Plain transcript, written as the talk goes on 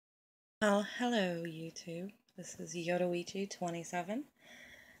Well, hello YouTube. This is Yodoichi27,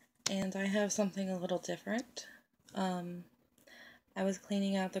 and I have something a little different. I was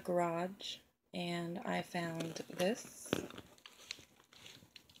cleaning out the garage, and I found this,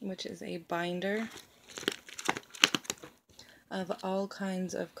 which is a binder of all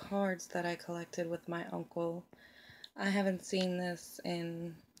kinds of cards that I collected with my uncle. I haven't seen this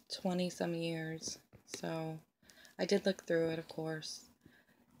in 20-some years, so I did look through it, of course.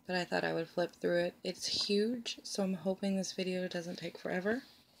 But I thought I would flip through it. It's huge, so I'm hoping this video doesn't take forever.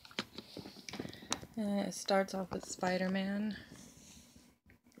 It starts off with Spider-Man.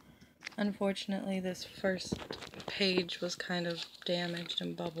 Unfortunately, this first page was kind of damaged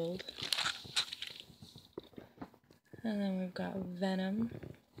and bubbled. And then we've got Venom.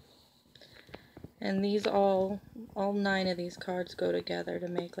 And these all 9 of these cards go together to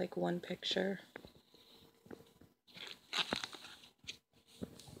make like one picture.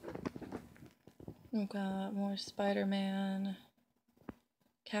 We've got more Spider-Man,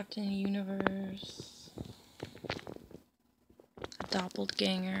 Captain Universe, a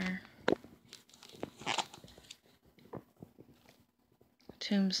Doppelganger,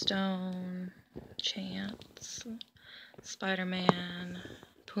 Tombstone, Chance, Spider-Man,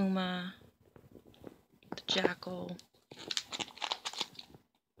 Puma, the Jackal.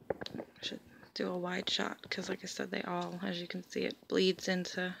 I should do a wide shot because, like I said, they all, as you can see, it bleeds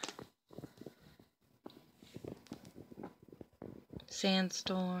into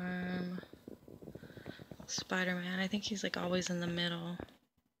Sandstorm, Spider-Man. I think he's like always in the middle.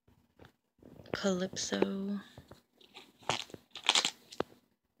 Calypso,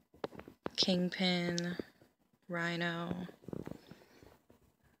 Kingpin, Rhino.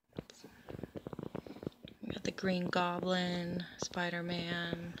 We got the Green Goblin,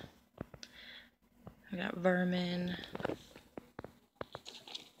 Spider-Man. We got Vermin.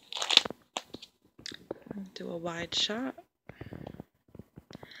 Do a wide shot.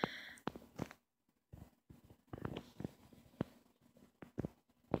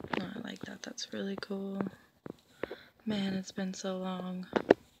 Oh, I like that. That's really cool. Man, it's been so long.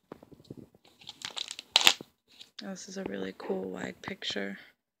 This is a really cool wide picture.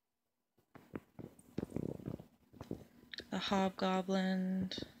 The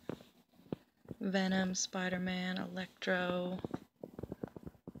Hobgoblin, Venom, Spider-Man, Electro,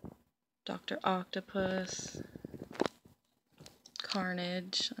 Dr. Octopus,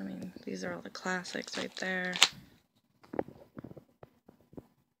 Carnage. I mean, these are all the classics right there.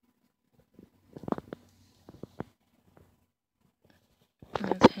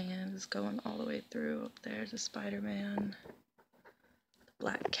 And his hand is going all the way through up there to Spider-Man. The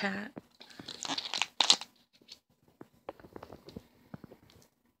Black Cat.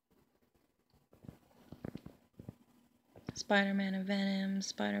 Spider-Man and Venom,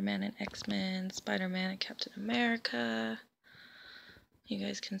 Spider-Man and X-Men, Spider-Man and Captain America. You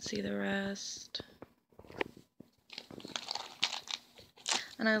guys can see the rest.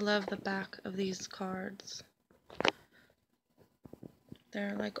 And I love the back of these cards.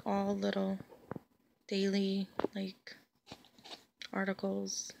 They're like all little daily like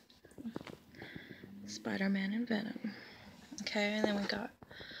articles. Spider-Man and Venom. Okay, and then we got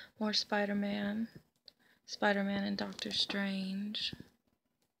more Spider-Man. Spider-Man and Doctor Strange.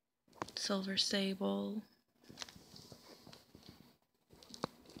 Silver Sable.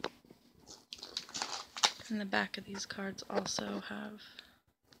 And the back of these cards also have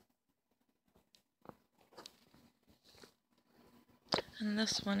and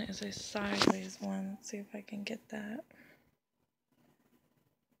this one is a sideways one. Let's see if I can get that.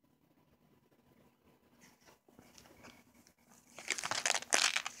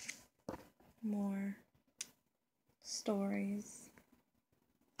 More stories.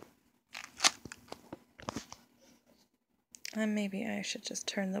 And maybe I should just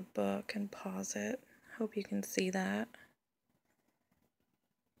turn the book and pause it. Hope you can see that.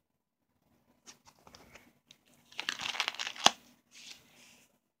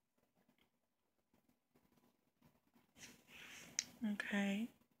 Okay.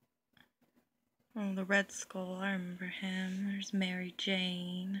 Oh, the Red Skull, I remember him. There's Mary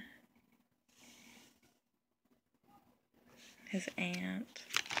Jane. His aunt.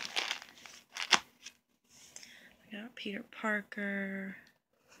 We got Peter Parker.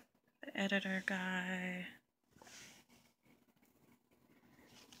 The editor guy.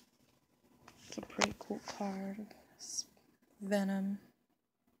 It's a pretty cool card. Venom.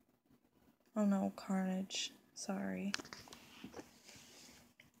 Oh no, Carnage. Sorry.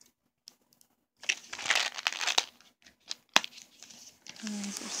 And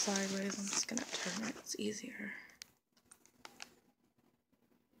these are sideways. I'm just gonna turn it. It's easier.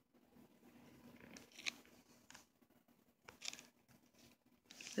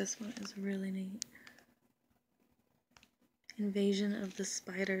 This one is really neat. Invasion of the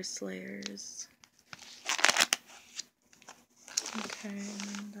Spider Slayers. Okay,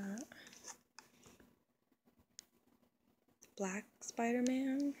 and that. Black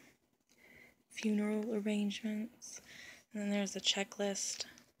Spider-Man. Funeral arrangements. And then there's a checklist.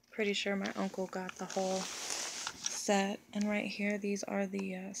 Pretty sure my uncle got the whole set. And right here, these are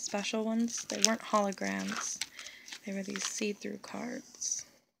the special ones. They weren't holograms. They were these see-through cards.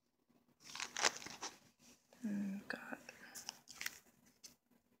 And we've got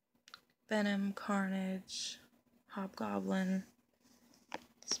Venom, Carnage, Hobgoblin,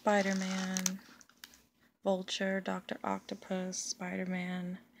 Spider-Man, Vulture, Dr. Octopus,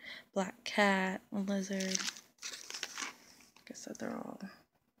 Spider-Man, Black Cat, Lizard. Like I said, they're all.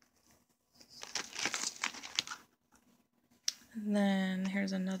 And then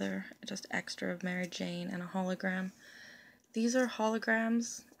here's another just extra of Mary Jane and a hologram. These are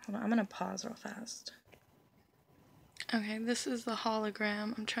holograms. Hold on, I'm gonna pause real fast. Okay, this is the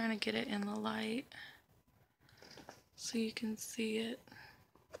hologram. I'm trying to get it in the light so you can see it.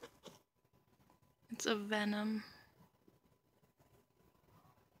 It's a Venom.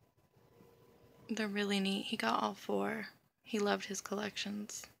 They're really neat. He got all 4. He loved his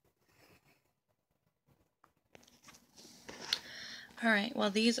collections. Alright, well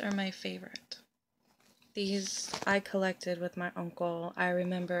these are my favorite. These I collected with my uncle. I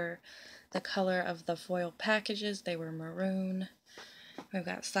remember the color of the foil packages. They were maroon. We've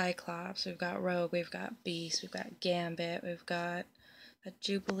got Cyclops, we've got Rogue, we've got Beast, we've got Gambit, we've got a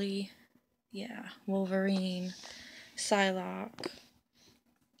Jubilee, yeah, Wolverine, Psylocke,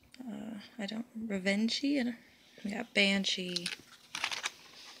 Revengey, we got Banshee.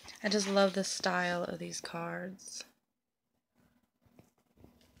 I just love the style of these cards.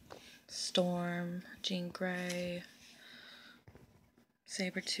 Storm, Jean Grey,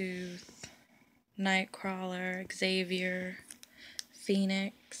 Sabretooth, Nightcrawler, Xavier,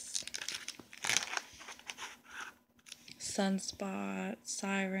 Phoenix, Sunspot,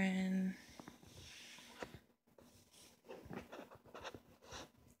 Siren.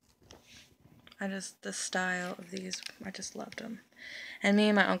 The style of these, I just loved them. And me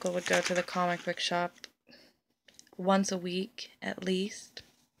and my uncle would go to the comic book shop once a week at least.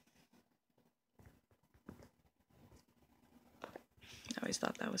 I always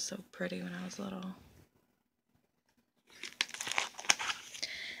thought that was so pretty when I was little.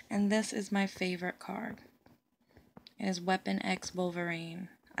 And this is my favorite card. It is Weapon X Wolverine.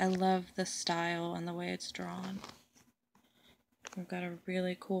 I love the style and the way it's drawn. We've got a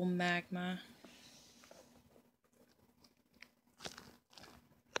really cool Magma.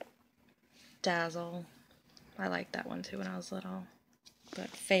 Dazzle. I liked that one too when I was little. But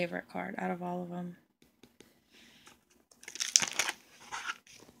favorite card out of all of them.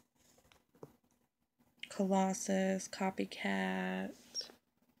 Colossus, Copycat.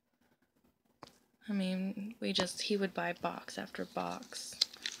 I mean, he would buy box after box.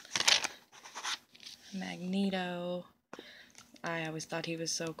 Magneto. I always thought he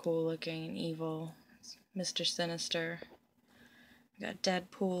was so cool looking and evil. Mr. Sinister. We got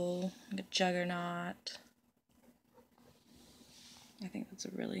Deadpool. We got Juggernaut. I think that's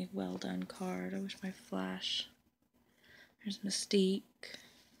a really well done card. I wish my flash. There's Mystique.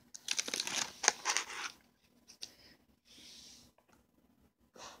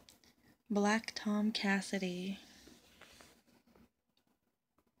 Black Tom Cassidy.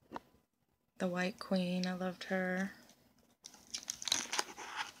 The White Queen, I loved her.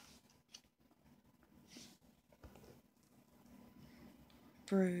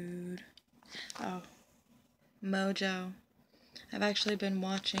 Brood. Oh, Mojo. I've actually been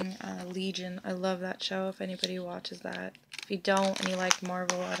watching Legion. I love that show if anybody watches that. If you don't and you like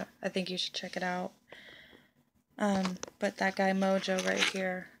Marvel, I think you should check it out. But that guy Mojo right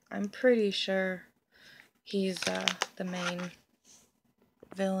here, I'm pretty sure he's the main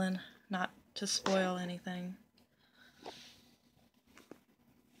villain, not to spoil anything.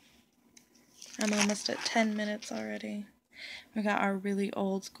 I'm almost at 10 minutes already. We got our really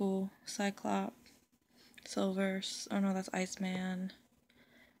old school Cyclops, Silver, oh no, that's Iceman,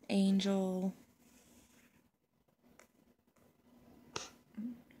 Angel,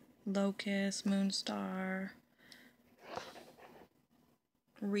 Locust, Moonstar,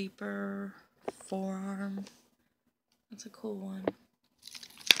 Reaper, Forearm. That's a cool one.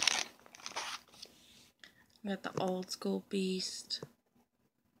 We got the old school Beast,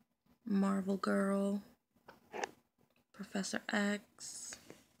 Marvel Girl, Professor X,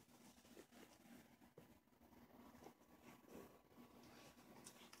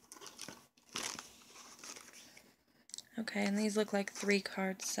 Okay, and these look like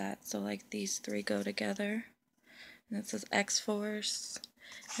 3-card sets, so like these 3 go together. And it says X-Force,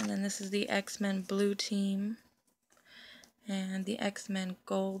 and then this is the X-Men Blue Team, and the X-Men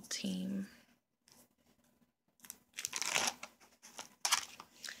Gold Team.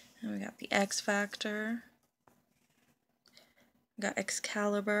 And we got the X-Factor, we got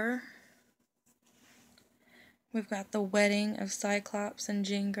Excalibur, we've got the Wedding of Cyclops and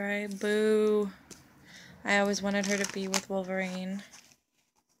Jean Grey. Boo! I always wanted her to be with Wolverine.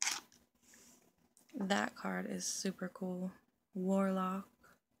 That card is super cool. Warlock.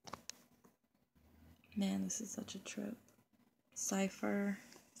 Man, this is such a trip. Cypher,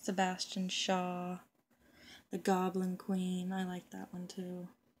 Sebastian Shaw, the Goblin Queen. I like that one too.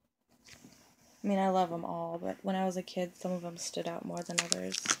 I mean, I love them all, but when I was a kid, some of them stood out more than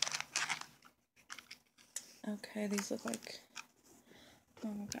others. Okay, these look like... Oh,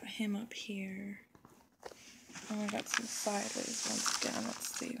 I got him up here. Oh, I got some sideways ones again.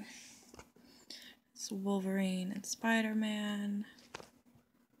 Let's see. It's Wolverine and Spider-Man.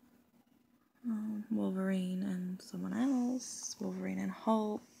 Wolverine and someone else. Wolverine and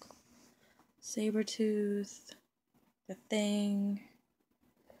Hulk. Sabretooth. The Thing.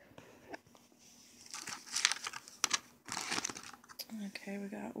 Okay, we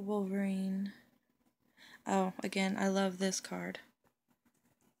got Wolverine. Oh, again, I love this card.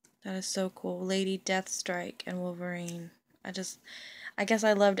 That is so cool. Lady Deathstrike and Wolverine. I guess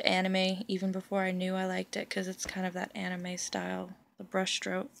I loved anime even before I knew I liked it, because it's kind of that anime style. The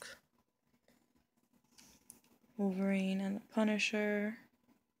brushstroke. Wolverine and the Punisher.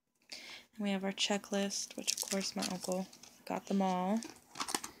 And we have our checklist, which of course my uncle got them all.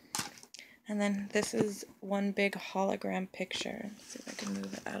 And then this is one big hologram picture. Let's see if I can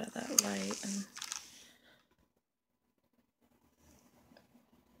move it out of that light.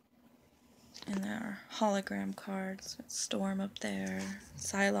 And there are hologram cards. Storm up there.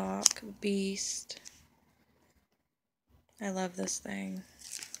 Psylocke, Beast. I love this thing.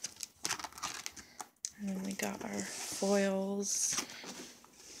 And then we got our foils.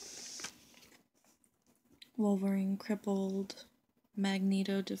 Wolverine crippled.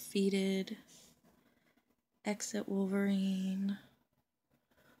 Magneto defeated. Exit Wolverine.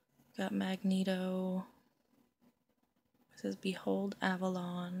 Got Magneto. It says Behold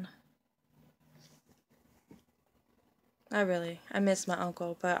Avalon. I miss my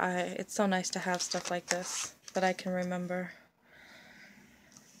uncle, but it's so nice to have stuff like this that I can remember.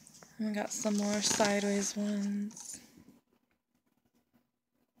 And we got some more sideways ones.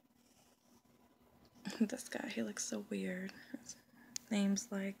 This guy, he looks so weird. His name's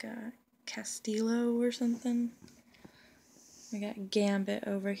like Castillo or something. We got Gambit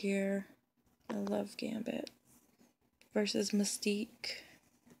over here. I love Gambit. Versus Mystique.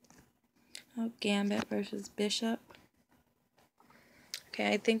 Oh, Gambit versus Bishop.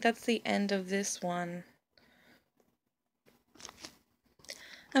 Okay, I think that's the end of this one.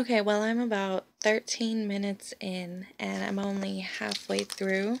 Okay, well, I'm about 13 minutes in, and I'm only halfway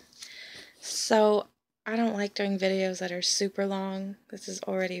through. So, I don't like doing videos that are super long. This is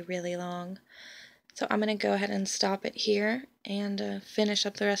already really long. So I'm going to go ahead and stop it here and finish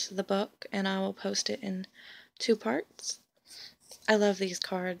up the rest of the book, and I will post it in 2 parts. I love these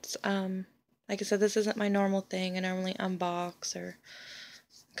cards. Like I said, this isn't my normal thing. I normally unbox or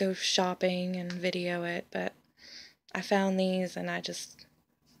go shopping and video it, but I found these and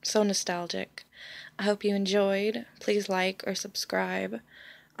so nostalgic. I hope you enjoyed. Please like or subscribe.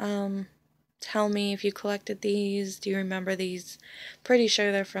 Tell me if you collected these. Do you remember these? Pretty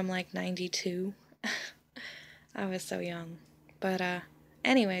sure they're from like 92. I was so young. But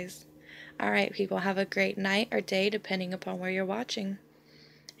anyways, alright people, have a great night or day depending upon where you're watching.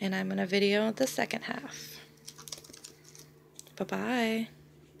 And I'm going to video the second half. Bye-bye.